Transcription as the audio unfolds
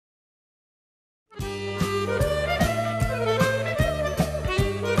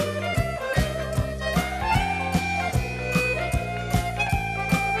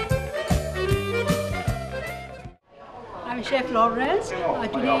Florence.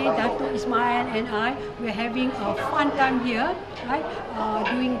 Today, Dato Ismail and I, we're having a fun time here, right?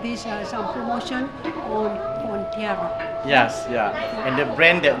 Doing this some promotion on Tiara. Yes, yeah. And the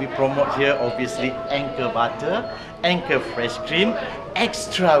brand that we promote here, obviously, Anchor Butter, Anchor Fresh Cream,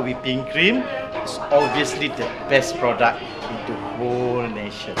 Extra Whipping Cream. It's obviously the best product in the whole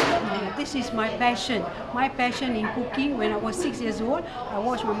nation. This is my passion. My passion in cooking. When I was 6 years old, I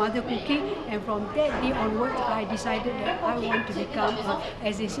watched my mother cooking, and from that day onwards, I decided that I want to become,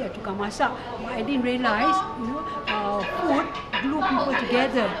 as they say, a tukang masak. But I didn't realize, food glue people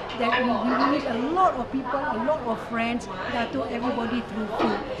together. That we meet a lot of people, a lot of friends, Dato, everybody through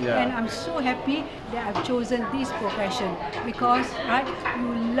food. Yeah. And I'm so happy that I've chosen this profession because, right,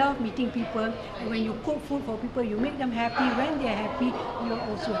 you love meeting people, and when you cook food for people, you make them happy. When they're happy, you're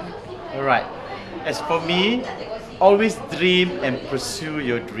also happy. Alright. As for me, always dream and pursue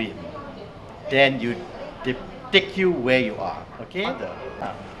your dream. Then they take you where you are. Okay?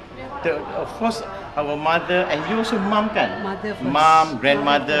 Of course, our mother and you also mom kan? Mother first. Mom,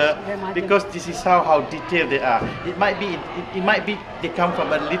 grandmother, Grandmother. because this is how detailed they are. It might be they come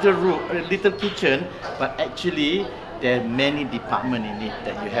from a little room, a little kitchen, but actually there are many departments in it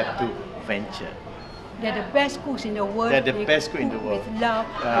that you have to venture. They're the best cooks in the world. They're the They best cook in cook the world. with love,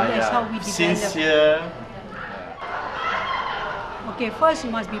 and that's how we develop. Sincere. Okay, first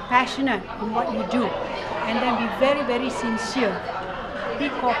you must be passionate in what you do, and then be very, very sincere. Be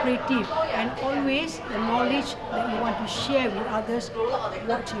cooperative, and always the knowledge that you want to share with others,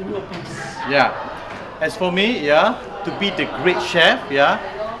 what you know best. Yeah. As for me, yeah, to be the great chef, yeah,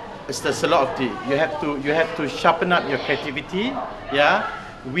 there's a lot of things. You have to sharpen up your creativity, yeah,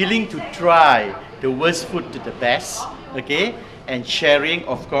 willing to try the worst food to the best, okay, and sharing,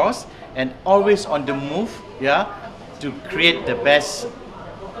 of course, and always on the move, yeah, to create the best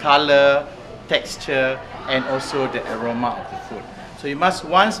color, texture, and also the aroma of the food. So you must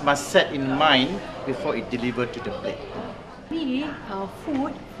set in mind before it delivered to the plate. Me,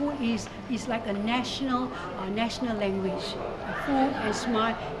 food is like a national language. Food and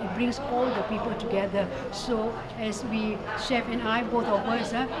smile, it brings all the people together. So as we, chef and I, both of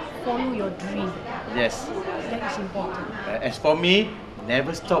us, follow your dream. Yes. That is important. As for me,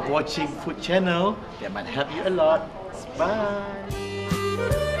 never stop watching Food Channel. That might help you a lot. Bye.